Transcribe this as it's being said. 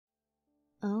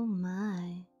Oh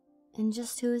my. And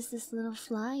just who is this little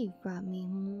fly you've brought me,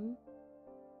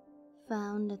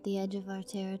 Found at the edge of our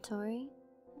territory?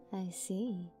 I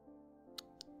see.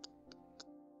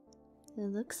 It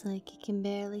looks like it can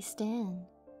barely stand.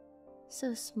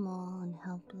 So small and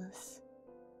helpless.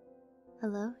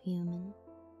 Hello, human.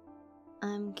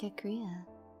 I'm Kekria,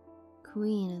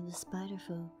 queen of the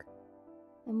Spiderfolk.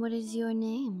 And what is your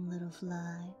name, little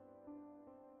fly?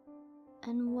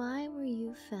 And why were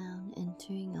you found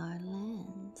entering our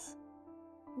lands?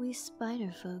 We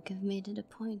Spiderfolk have made it a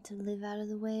point to live out of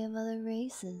the way of other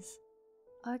races.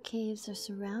 Our caves are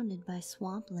surrounded by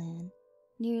swampland,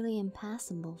 nearly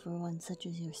impassable for one such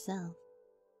as yourself.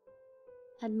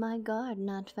 Had my guard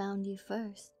not found you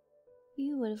first,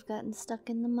 you would have gotten stuck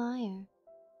in the mire,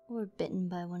 or bitten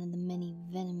by one of the many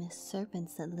venomous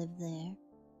serpents that live there.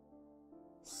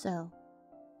 So,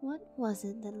 what was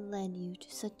it that led you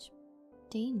to such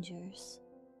dangers?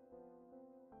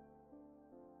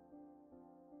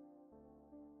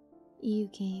 You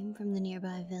came from the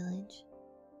nearby village.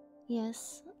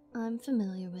 Yes, I'm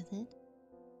familiar with it.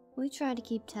 We try to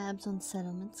keep tabs on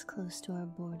settlements close to our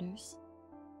borders.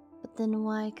 But then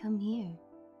why come here?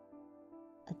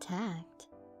 Attacked?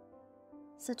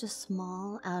 Such a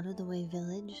small, out-of-the-way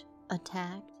village,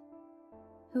 attacked?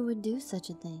 Who would do such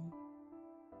a thing?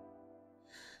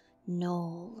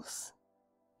 Gnolls.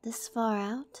 This far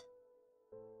out?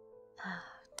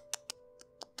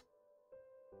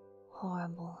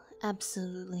 Horrible,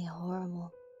 absolutely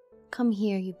horrible. Come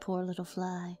here, you poor little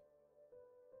fly.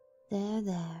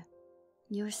 There.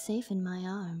 You're safe in my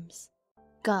arms.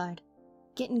 Guard,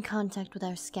 get in contact with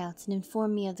our scouts and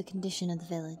inform me of the condition of the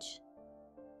village.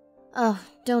 Oh,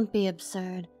 don't be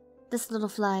absurd. This little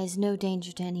fly is no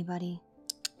danger to anybody.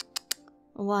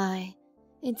 Why,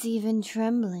 it's even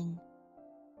trembling.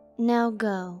 Now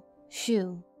go,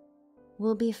 shoo.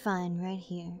 We'll be fine right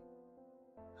here.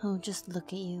 Oh, just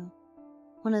look at you.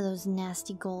 One of those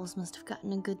nasty ghouls must have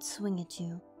gotten a good swing at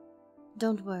you.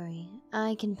 Don't worry,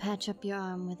 I can patch up your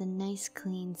arm with a nice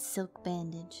clean silk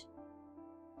bandage.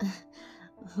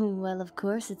 Well, of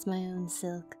course it's my own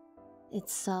silk.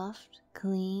 It's soft,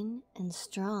 clean, and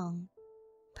strong.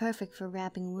 Perfect for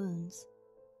wrapping wounds.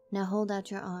 Now hold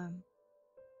out your arm.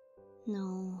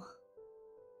 No.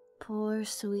 Poor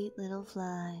sweet little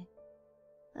fly.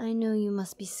 I know you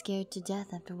must be scared to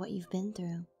death after what you've been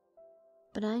through.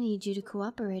 But I need you to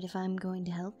cooperate if I'm going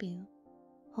to help you.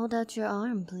 Hold out your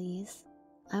arm, please.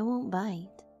 I won't bite.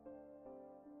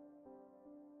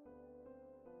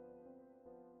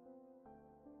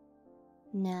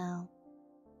 Now,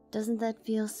 doesn't that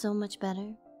feel so much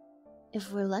better?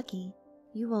 If we're lucky,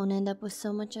 you won't end up with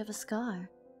so much of a scar.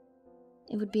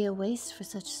 It would be a waste for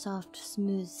such soft,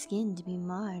 smooth skin to be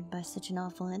marred by such an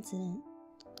awful incident.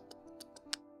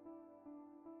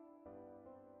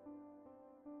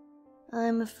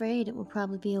 I'm afraid it will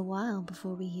probably be a while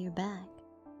before we hear back.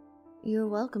 You're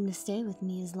welcome to stay with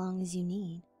me as long as you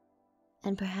need.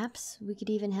 And perhaps we could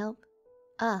even help.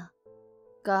 Ah,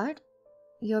 guard?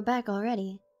 You're back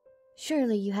already.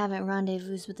 Surely you haven't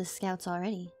rendezvoused with the scouts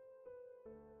already.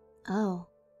 Oh,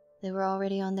 they were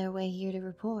already on their way here to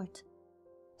report.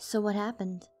 So what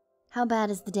happened? How bad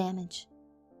is the damage?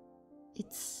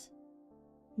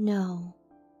 No.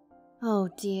 Oh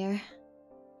dear.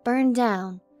 Burned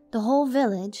down. The whole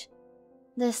village?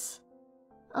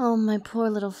 Oh, my poor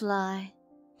little fly.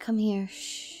 Come here,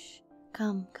 shh.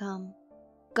 Come.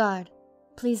 Guard,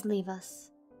 please leave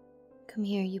us. Come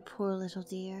here, you poor little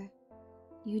dear.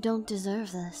 You don't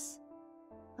deserve this.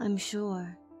 I'm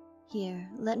sure. Here,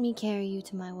 let me carry you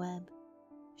to my web.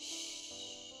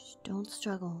 Shh. Don't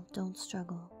struggle.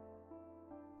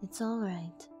 It's all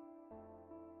right.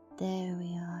 There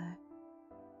we are.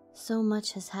 So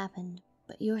much has happened,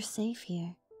 but you're safe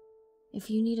here. If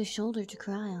you need a shoulder to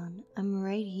cry on, I'm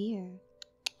right here.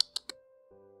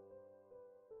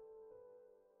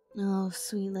 Oh,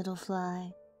 sweet little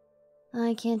fly.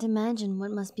 I can't imagine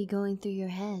what must be going through your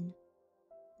head.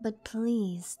 But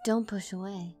please, don't push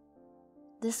away.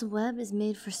 This web is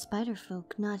made for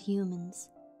Spiderfolk, not humans.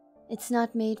 It's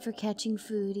not made for catching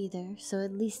food either, so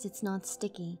at least it's not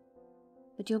sticky.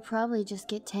 But you'll probably just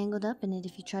get tangled up in it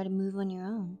if you try to move on your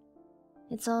own.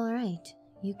 It's all right.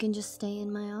 You can just stay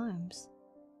in my arms.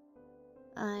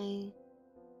 I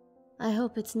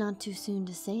hope it's not too soon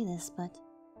to say this, but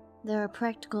there are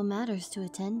practical matters to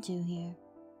attend to here.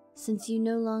 Since you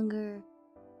no longer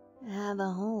have a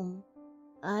home,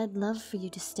 I'd love for you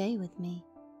to stay with me.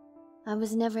 I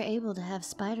was never able to have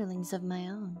spiderlings of my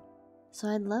own, so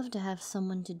I'd love to have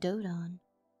someone to dote on.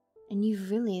 And you've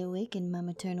really awakened my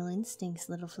maternal instincts,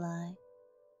 little fly.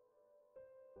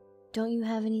 Don't you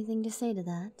have anything to say to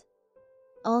that?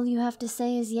 All you have to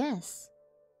say is yes.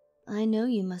 I know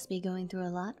you must be going through a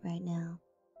lot right now,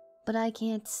 but I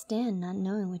can't stand not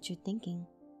knowing what you're thinking.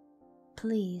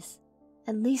 Please,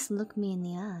 at least look me in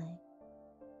the eye.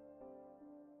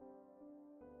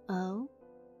 Oh?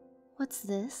 What's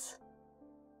this?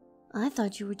 I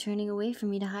thought you were turning away from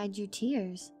me to hide your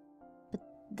tears, but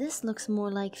this looks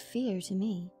more like fear to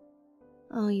me.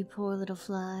 Oh, you poor little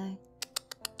fly.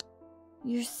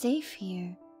 You're safe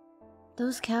here.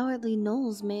 Those cowardly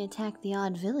gnolls may attack the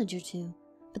odd village or two,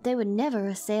 but they would never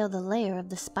assail the lair of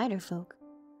the Spiderfolk.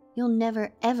 You'll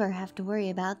never ever have to worry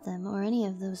about them or any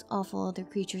of those awful other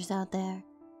creatures out there.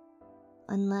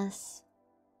 Unless...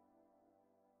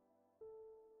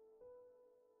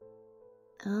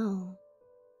 Oh,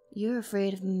 you're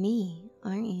afraid of me,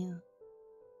 aren't you?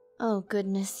 Oh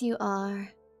goodness, you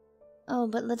are. Oh,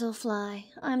 but little fly,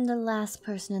 I'm the last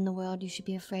person in the world you should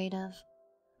be afraid of.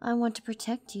 I want to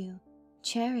protect you,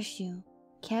 cherish you,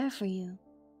 care for you.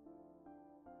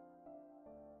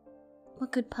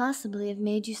 What could possibly have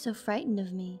made you so frightened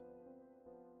of me?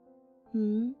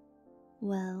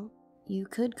 Well, you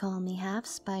could call me half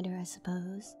spider, I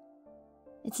suppose.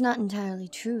 It's not entirely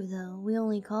true, though. We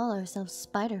only call ourselves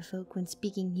Spiderfolk when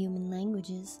speaking human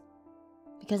languages,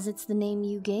 because it's the name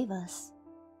you gave us.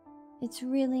 It's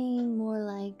really more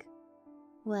like,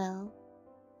 well,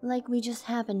 like we just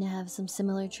happen to have some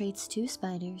similar traits to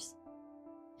spiders.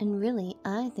 And really,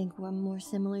 I think we're more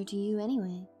similar to you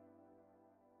anyway.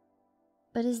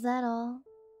 But is that all?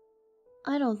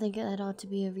 I don't think that ought to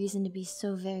be a reason to be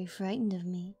so very frightened of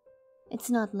me. It's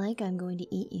not like I'm going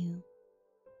to eat you.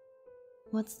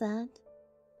 What's that?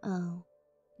 Oh,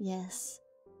 yes.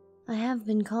 I have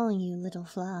been calling you Little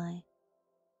Fly.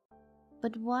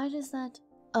 But why does that...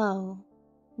 Oh,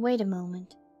 wait a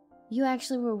moment. You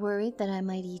actually were worried that I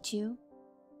might eat you?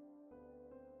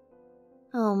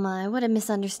 Oh my, what a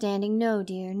misunderstanding. No,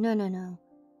 dear, no.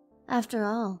 After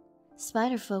all,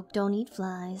 Spiderfolk don't eat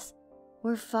flies.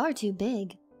 We're far too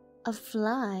big. A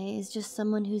fly is just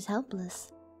someone who's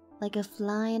helpless, like a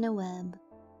fly in a web.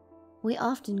 We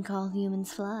often call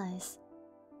humans flies.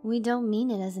 We don't mean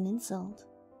it as an insult.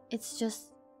 It's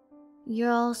just,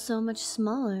 you're all so much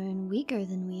smaller and weaker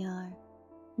than we are.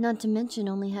 Not to mention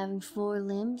only having 4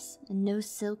 limbs and no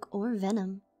silk or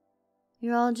venom.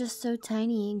 You're all just so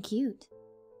tiny and cute.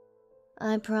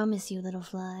 I promise you, little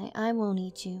fly, I won't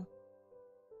eat you.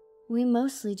 We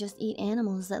mostly just eat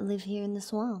animals that live here in the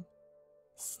swamp.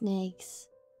 Snakes,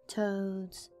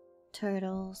 toads,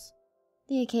 turtles,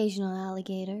 the occasional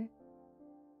alligator.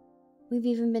 We've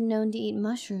even been known to eat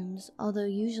mushrooms, although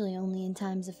usually only in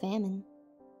times of famine.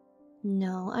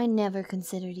 No, I never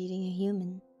considered eating a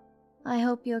human. I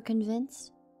hope you're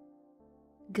convinced?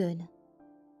 Good.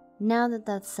 Now that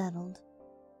that's settled,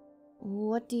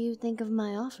 what do you think of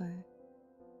my offer?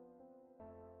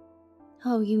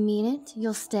 Oh, you mean it?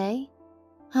 You'll stay?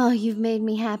 Oh, you've made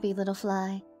me happy, little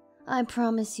fly. I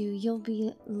promise you, you'll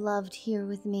be loved here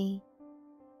with me.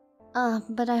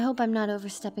 But I hope I'm not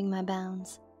overstepping my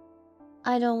bounds.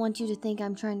 I don't want you to think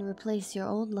I'm trying to replace your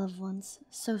old loved ones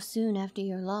so soon after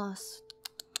your loss.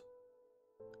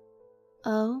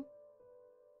 Oh?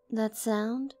 That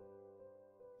sound?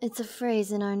 It's a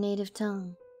phrase in our native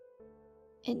tongue.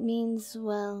 It means,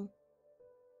 well,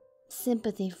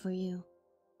 sympathy for you.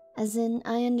 As in,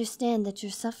 I understand that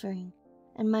you're suffering,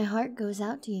 and my heart goes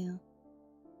out to you.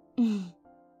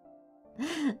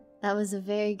 That was a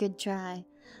very good try,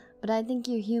 but I think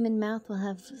your human mouth will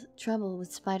have trouble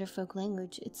with Spiderfolk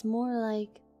language. It's more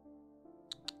like...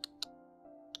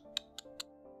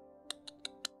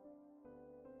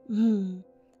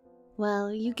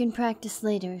 Well, you can practice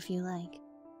later if you like.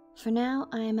 For now,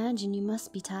 I imagine you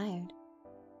must be tired.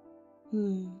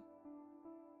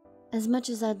 As much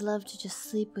as I'd love to just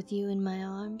sleep with you in my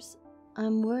arms,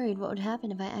 I'm worried what would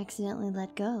happen if I accidentally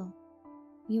let go.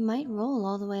 You might roll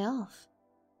all the way off.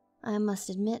 I must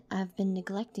admit I've been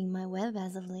neglecting my web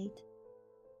as of late.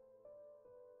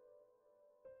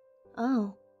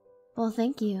 Oh, well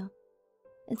thank you.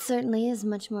 It certainly is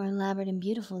much more elaborate and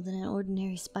beautiful than an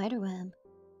ordinary spider web.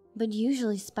 But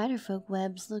usually Spiderfolk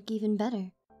webs look even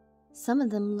better. Some of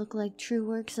them look like true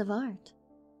works of art.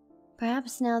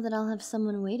 Perhaps now that I'll have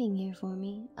someone waiting here for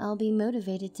me, I'll be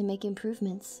motivated to make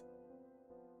improvements.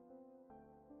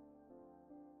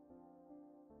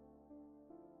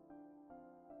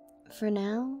 For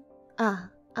now?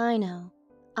 I know.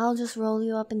 I'll just roll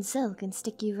you up in silk and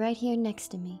stick you right here next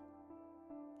to me.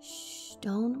 Shh,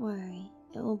 don't worry.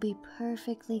 It will be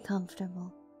perfectly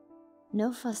comfortable.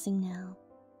 No fussing now.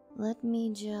 Let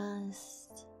me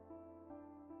just...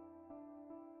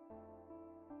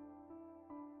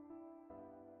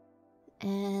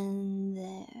 And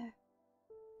there.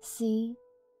 See?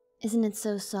 Isn't it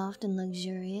so soft and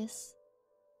luxurious?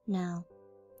 Now,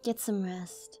 get some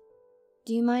rest.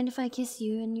 Do you mind if I kiss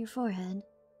you and your forehead?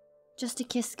 Just a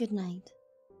kiss goodnight.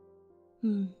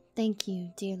 Thank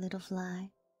you, dear little fly.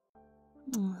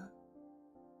 Mwah.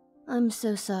 I'm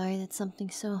so sorry that something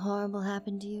so horrible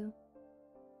happened to you,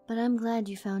 but I'm glad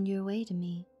you found your way to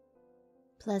me.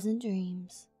 Pleasant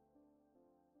dreams.